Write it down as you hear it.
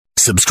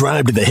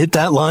Subscribe to the Hit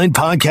That Line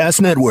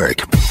Podcast Network.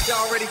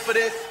 Y'all ready for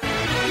this?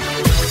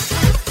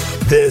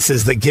 This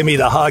is the Gimme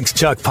the Hogs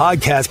Chuck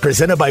podcast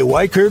presented by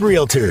Weichert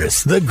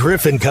Realtors, the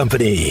Griffin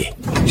Company.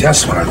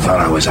 Just when I thought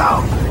I was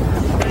out,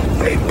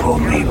 they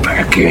pulled me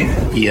back in.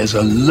 He is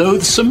a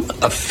loathsome,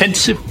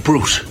 offensive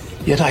brute,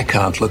 yet I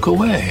can't look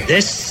away.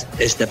 This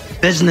is the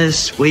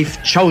business we've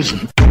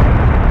chosen.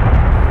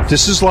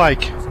 This is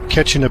like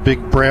catching a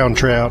big brown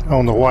trout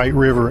on the White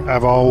River.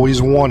 I've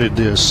always wanted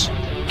this.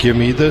 Give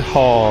me the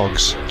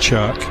Hogs,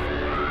 Chuck.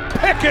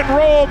 Pick and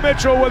roll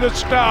Mitchell with a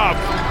stop.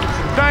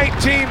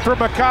 19 for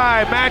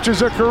Mackay,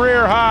 matches a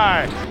career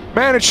high.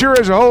 Man, it sure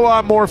is a whole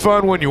lot more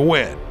fun when you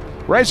win.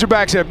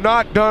 Razorbacks have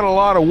not done a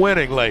lot of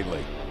winning lately,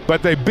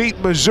 but they beat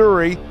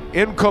Missouri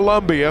in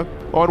Columbia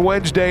on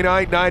Wednesday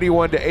night,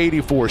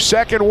 91-84.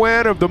 Second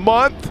win of the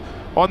month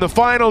on the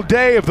final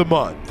day of the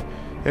month.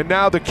 And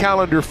now the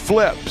calendar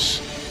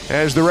flips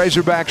as the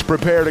Razorbacks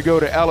prepare to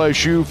go to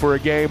LSU for a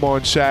game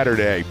on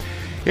Saturday.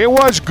 It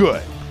was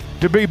good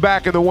to be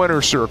back in the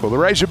winner's circle. The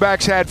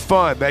Razorbacks had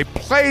fun. They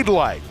played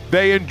like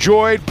they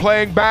enjoyed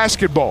playing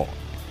basketball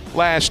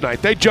last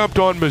night. They jumped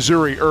on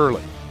Missouri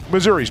early.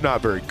 Missouri's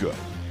not very good.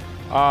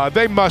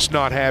 They must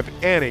not have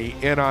any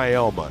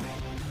NIL money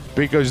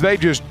because they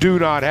just do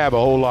not have a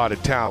whole lot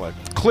of talent.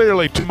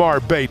 Clearly, Tamar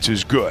Bates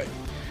is good,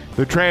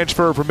 the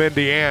transfer from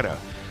Indiana.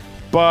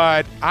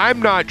 But I'm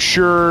not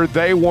sure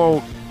they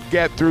won't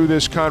get through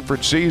this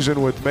conference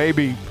season with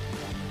maybe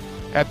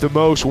at the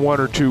most 1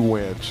 or 2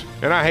 wins.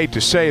 And I hate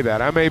to say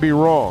that. I may be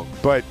wrong.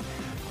 But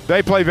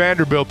they play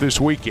Vanderbilt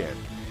this weekend.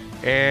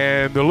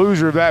 And the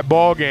loser of that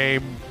ball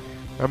game,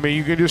 I mean,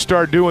 you can just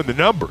start doing the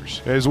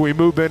numbers as we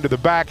move into the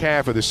back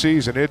half of the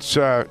season. It's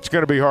going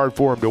to be hard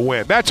for them to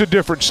win. That's a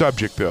different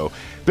subject, though.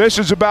 This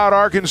is about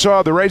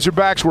Arkansas. The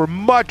Razorbacks were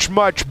much,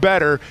 much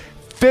better.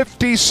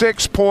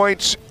 56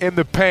 points in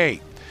the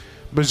paint.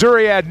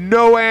 Missouri had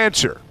no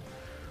answer.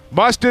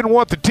 Muss didn't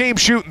want the team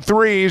shooting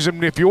threes,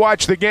 and if you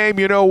watch the game,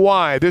 you know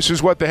why. This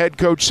is what the head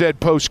coach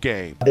said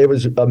post-game. It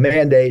was a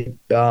mandate,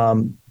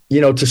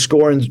 to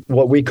score in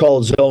what we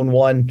call zone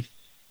one.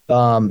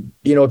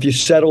 If you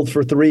settled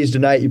for threes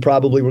tonight, you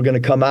probably were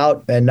going to come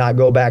out and not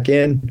go back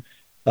in.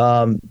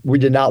 We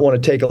did not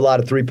want to take a lot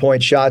of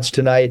three-point shots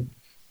tonight.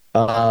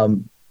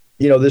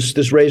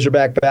 This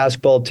Razorback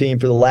basketball team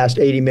for the last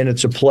 80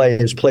 minutes of play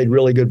has played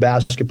really good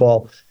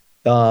basketball.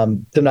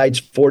 Tonight's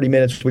 40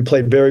 minutes, we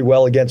played very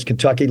well against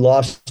Kentucky,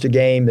 lost a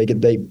game.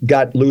 They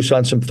got loose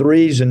on some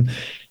threes and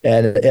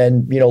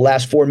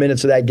last 4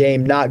 minutes of that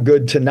game, not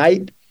good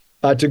tonight.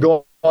 To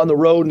go on the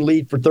road and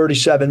lead for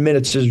 37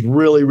 minutes is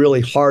really,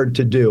 really hard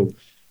to do.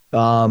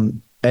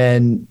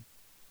 And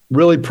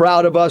really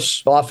proud of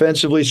us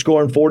offensively,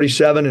 scoring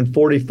 47 and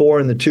 44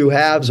 in the two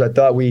halves. I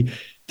thought we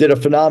did a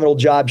phenomenal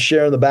job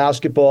sharing the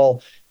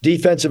basketball.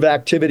 Defensive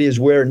activity is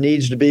where it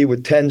needs to be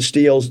with 10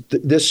 steals.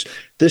 This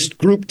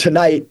group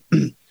tonight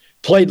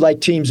played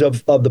like teams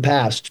of the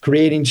past,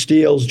 creating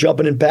steals,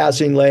 jumping in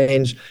passing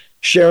lanes,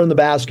 sharing the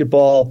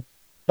basketball.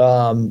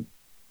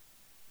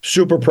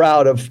 Super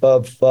proud of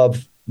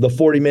the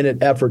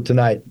 40-minute effort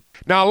tonight.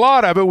 Now, a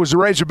lot of it was the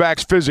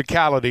Razorbacks'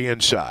 physicality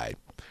inside.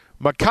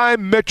 Mackay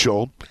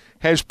Mitchell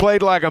has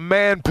played like a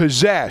man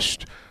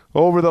possessed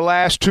over the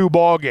last 2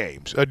 ball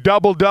games. A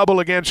double-double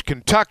against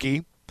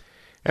Kentucky.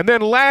 And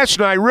then last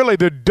night, really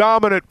the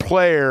dominant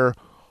player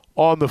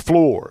on the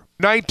floor.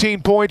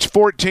 19 points,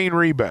 14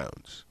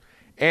 rebounds.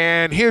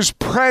 And his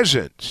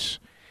presence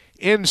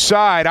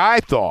inside,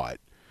 I thought,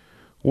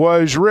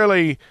 was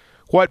really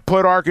what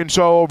put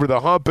Arkansas over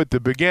the hump at the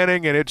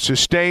beginning, and it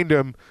sustained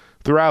them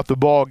throughout the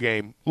ball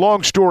game.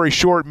 Long story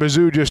short,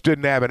 Mizzou just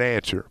didn't have an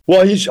answer.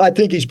 Well, I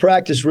think he's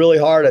practiced really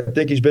hard. I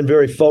think he's been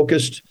very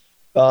focused,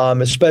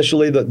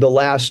 especially the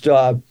last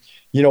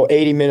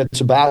 80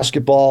 minutes of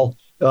basketball.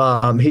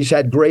 He's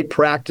had great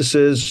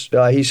practices.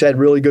 He's had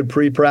really good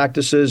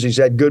pre-practices. He's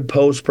had good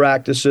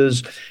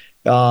post-practices.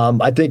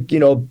 I think,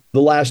 the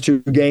last 2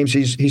 games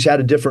he's had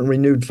a different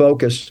renewed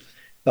focus,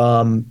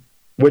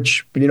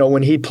 which,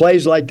 when he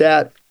plays like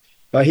that,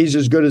 he's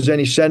as good as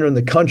any center in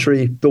the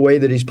country the way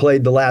that he's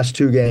played the last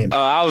 2 games.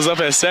 I was up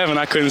at 7.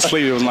 I couldn't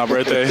sleep. It was my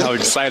birthday. I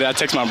was excited. I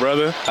text my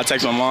brother. I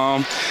text my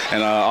mom.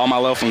 And all my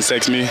loved ones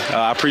text me.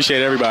 I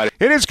appreciate everybody.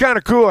 It is kind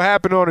of cool it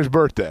happened on his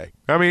birthday.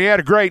 I mean, he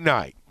had a great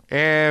night.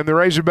 And the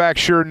Razorbacks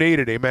sure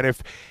needed him. And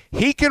if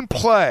he can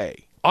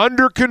play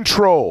under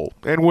control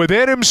and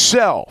within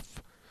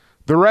himself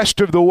the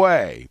rest of the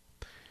way,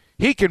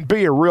 he can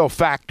be a real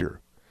factor.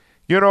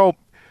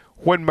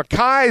 When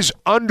Mackay's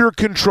under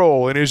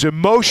control and his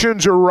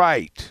emotions are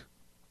right,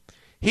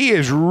 he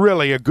is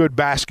really a good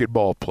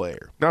basketball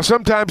player. Now,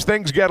 sometimes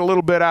things get a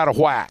little bit out of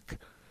whack,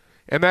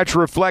 and that's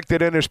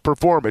reflected in his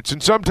performance.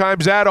 And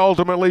sometimes that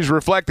ultimately is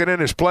reflected in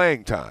his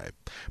playing time.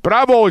 But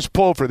I've always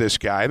pulled for this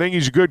guy. I think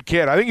he's a good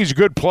kid. I think he's a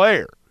good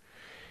player.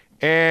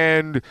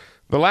 And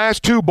the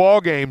last 2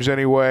 ball games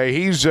anyway,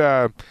 he's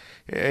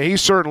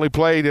certainly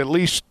played, at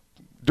least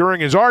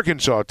during his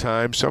Arkansas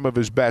time, some of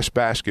his best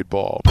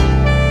basketball.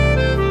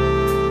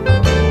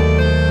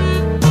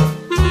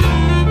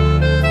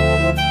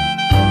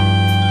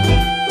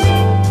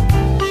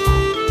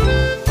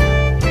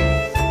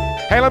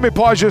 Hey, let me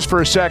pause just for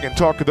a second.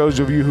 Talk to those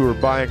of you who are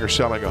buying or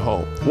selling a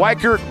home.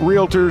 Weichert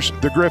Realtors,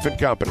 the Griffin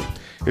Company,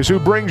 is who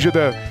brings you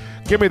the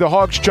Gimme the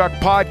Hogs Chuck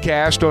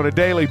podcast on a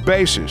daily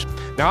basis.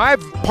 Now,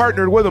 I've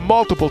partnered with them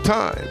multiple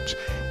times,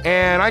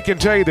 and I can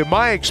tell you that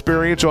my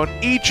experience on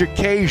each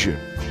occasion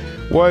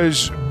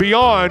was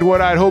beyond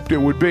what I'd hoped it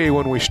would be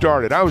when we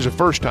started. I was a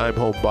first-time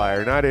home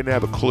buyer, and I didn't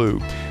have a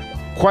clue.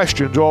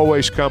 Questions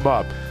always come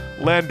up.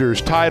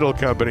 Lenders, title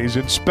companies,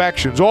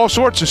 inspections, all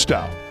sorts of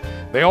stuff.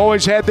 They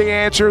always had the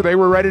answer. They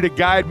were ready to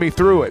guide me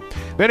through it.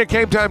 Then it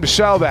came time to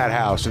sell that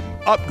house and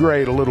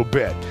upgrade a little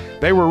bit.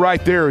 They were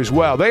right there as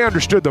well. They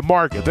understood the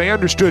market. They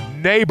understood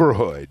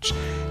neighborhoods.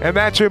 And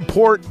that's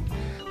important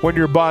when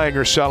you're buying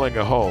or selling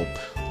a home.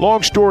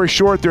 Long story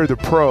short, they're the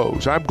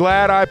pros. I'm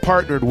glad I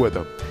partnered with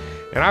them.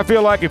 And I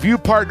feel like if you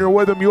partner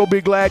with them, you'll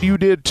be glad you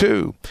did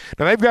too.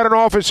 Now, they've got an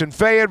office in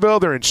Fayetteville.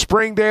 They're in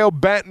Springdale,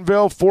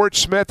 Bentonville, Fort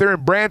Smith. They're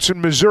in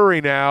Branson,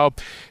 Missouri now.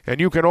 And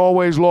you can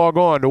always log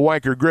on to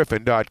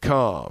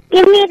WeichertGriffin.com.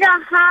 Give me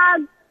the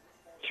hog.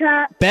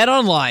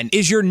 BetOnline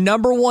is your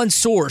number one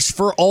source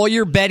for all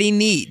your betting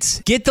needs.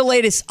 Get the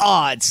latest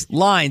odds,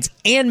 lines,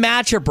 and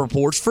matchup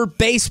reports for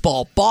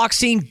baseball,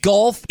 boxing,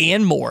 golf,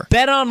 and more.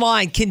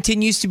 BetOnline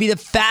continues to be the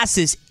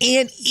fastest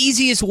and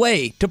easiest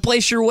way to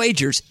place your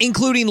wagers,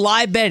 including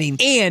live betting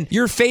and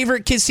your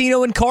favorite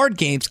casino and card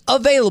games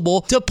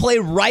available to play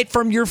right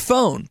from your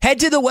phone. Head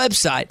to the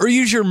website or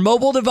use your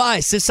mobile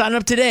device to sign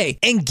up today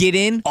and get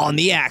in on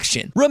the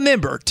action.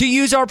 Remember to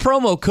use our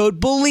promo code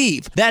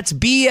BELIEVE. That's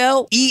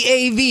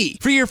BLEAV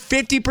for your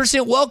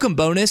 50% welcome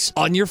bonus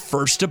on your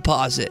first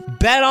deposit.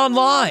 Bet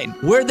online,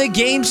 where the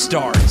game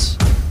starts.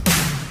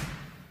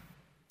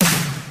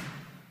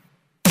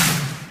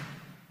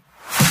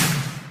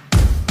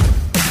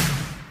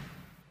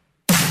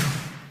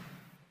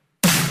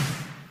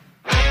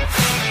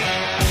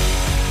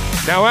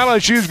 Now,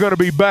 LSU's going to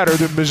be better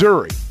than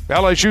Missouri.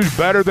 LSU's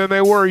better than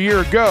they were a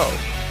year ago.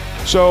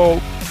 So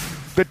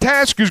the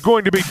task is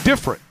going to be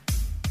different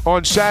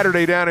on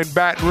Saturday down in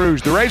Baton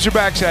Rouge. The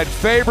Razorbacks had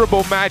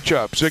favorable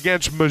matchups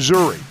against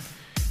Missouri.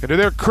 And to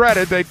their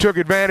credit, they took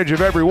advantage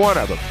of every one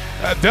of them.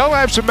 They'll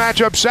have some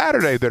matchups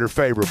Saturday that are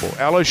favorable.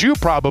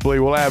 LSU probably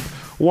will have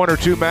one or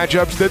two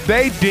matchups that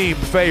they deem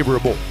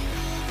favorable.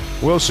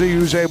 We'll see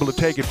who's able to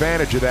take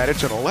advantage of that.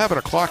 It's an 11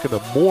 o'clock in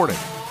the morning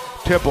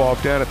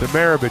tip-off down at the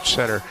Maravich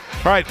Center.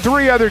 All right,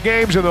 three other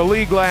games in the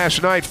league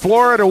last night.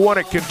 Florida won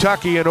at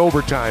Kentucky in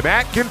overtime.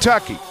 At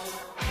Kentucky,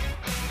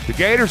 the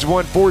Gators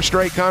won 4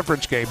 straight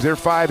conference games. They're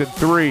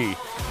 5-3.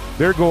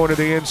 They're going to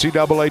the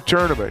NCAA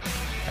tournament.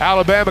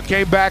 Alabama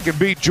came back and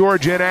beat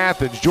Georgia in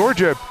Athens.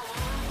 Georgia,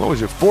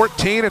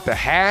 14 at the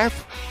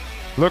half?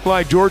 Looked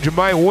like Georgia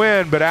might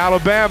win, but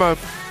Alabama,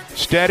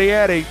 steady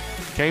Eddie,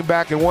 came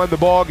back and won the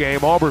ball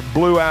game. Auburn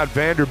blew out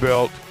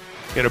Vanderbilt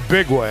in a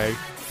big way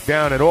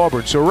down at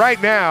Auburn. So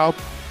right now,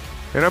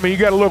 and I mean, you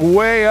got to look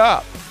way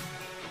up.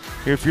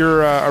 If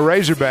you're a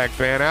Razorback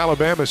fan,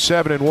 Alabama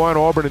 7-1,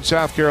 Auburn and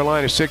South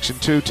Carolina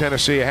 6-2,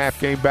 Tennessee a half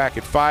game back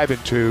at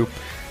 5-2.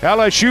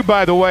 LSU,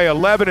 by the way,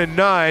 11-9,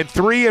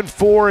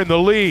 3-4 in the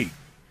league.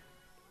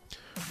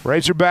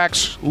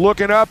 Razorbacks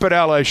looking up at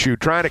LSU,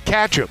 trying to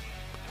catch them.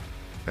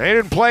 They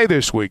didn't play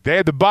this week. They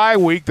had the bye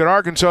week that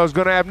Arkansas is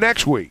going to have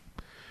next week.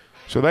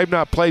 So they've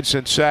not played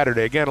since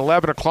Saturday. Again,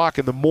 11 o'clock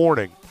in the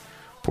morning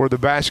for the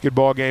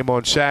basketball game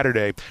on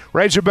Saturday.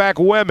 Razorback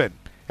women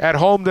at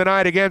home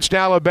tonight against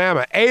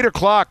Alabama. 8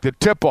 o'clock, the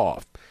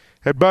tip-off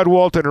at Bud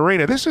Walton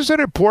Arena. This is an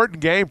important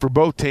game for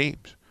both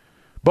teams.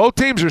 Both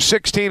teams are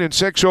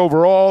 16-6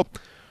 overall.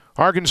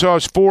 Arkansas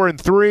is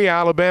 4-3.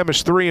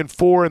 Alabama's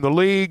 3-4 in the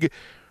league.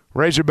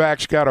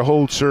 Razorbacks got to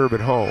hold serve at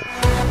home.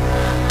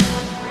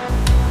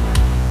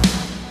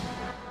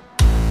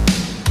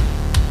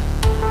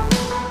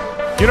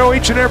 You know,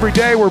 each and every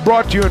day we're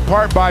brought to you in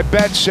part by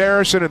Bet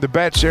Saracen and the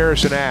Bet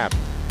Saracen app.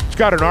 It's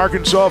got an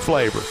Arkansas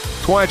flavor.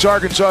 That's why it's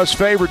Arkansas's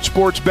favorite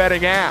sports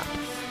betting app.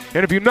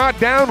 And if you've not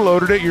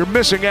downloaded it, you're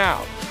missing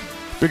out,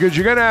 because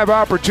you're going to have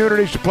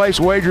opportunities to place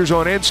wagers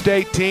on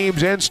in-state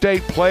teams,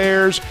 in-state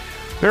players.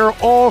 There are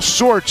all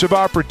sorts of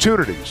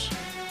opportunities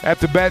at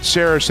the Bet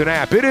Saracen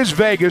app. It is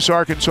Vegas,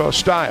 Arkansas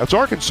style.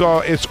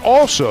 It's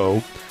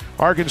also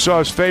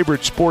Arkansas's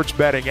favorite sports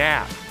betting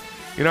app.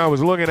 You know, I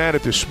was looking at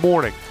it this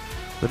morning.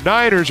 The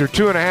Niners are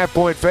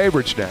 2.5-point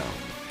favorites now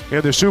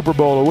in the Super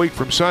Bowl a week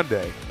from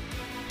Sunday.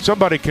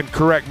 Somebody can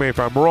correct me if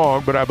I'm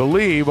wrong, but I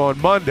believe on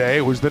Monday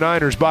it was the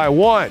Niners by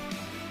 1.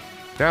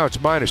 Now it's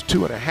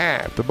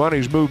 -2.5. The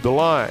money's moved the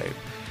line.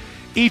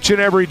 Each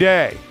and every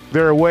day,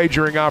 there are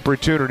wagering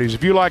opportunities.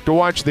 If you like to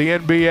watch the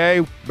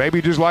NBA, maybe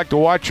you just like to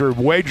watch or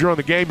wager on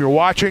the game you're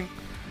watching,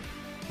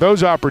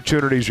 those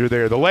opportunities are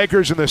there. The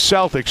Lakers and the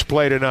Celtics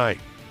play tonight.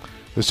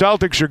 The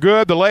Celtics are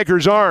good. The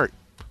Lakers aren't.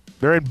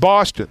 They're in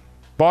Boston.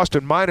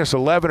 Boston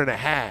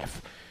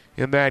 -11.5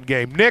 in that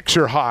game. Knicks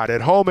are hot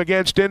at home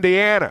against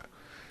Indiana.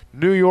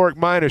 New York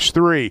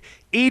 -3.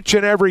 Each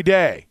and every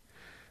day,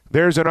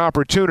 there's an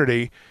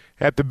opportunity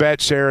at the Bet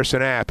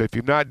Saracen app. If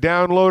you've not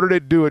downloaded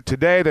it, do it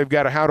today. They've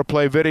got a how to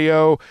play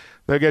video.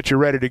 They'll get you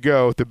ready to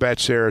go with the Bet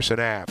Saracen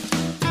app.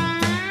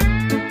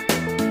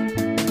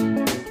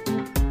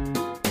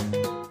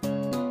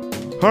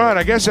 All right,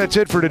 I guess that's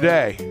it for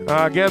today.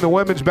 Again, the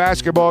women's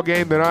basketball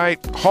game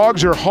tonight.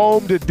 Hogs are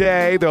home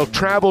today. They'll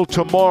travel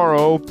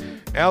tomorrow.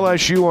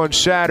 LSU on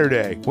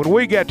Saturday. When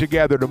we get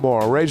together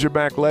tomorrow,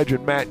 Razorback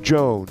legend Matt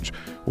Jones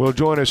will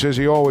join us as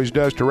he always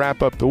does to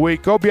wrap up the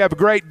week. Hope you have a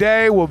great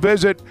day. We'll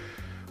visit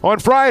on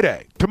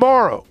Friday,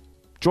 tomorrow.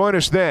 Join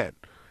us then.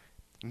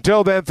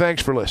 Until then,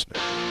 thanks for listening.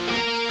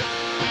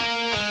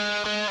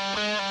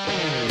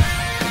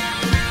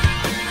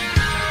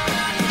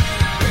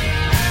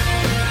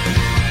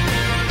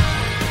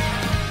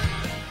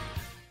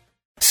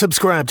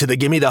 Subscribe to the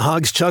Gimme the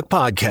Hogs Chuck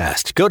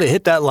podcast. Go to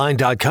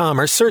hitthatline.com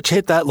or search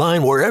Hit That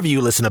Line wherever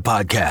you listen to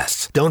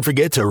podcasts. Don't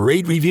forget to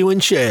rate, review,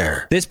 and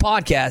share. This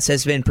podcast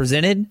has been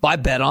presented by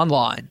Bet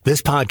Online.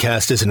 This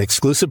podcast is an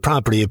exclusive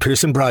property of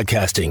Pearson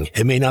Broadcasting.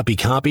 It may not be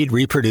copied,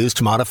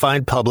 reproduced,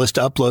 modified, published,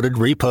 uploaded,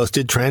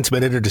 reposted,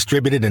 transmitted, or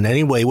distributed in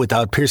any way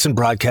without Pearson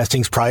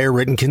Broadcasting's prior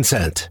written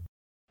consent.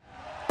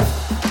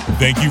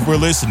 Thank you for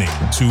listening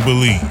to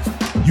Believe.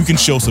 You can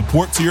show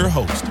support to your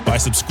host by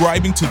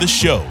subscribing to the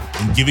show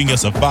and giving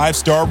us a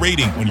 5-star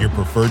rating on your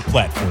preferred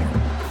platform.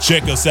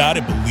 Check us out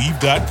at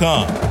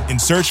Believe.com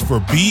and search for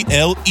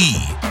BLEAV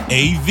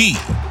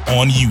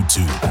on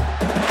YouTube.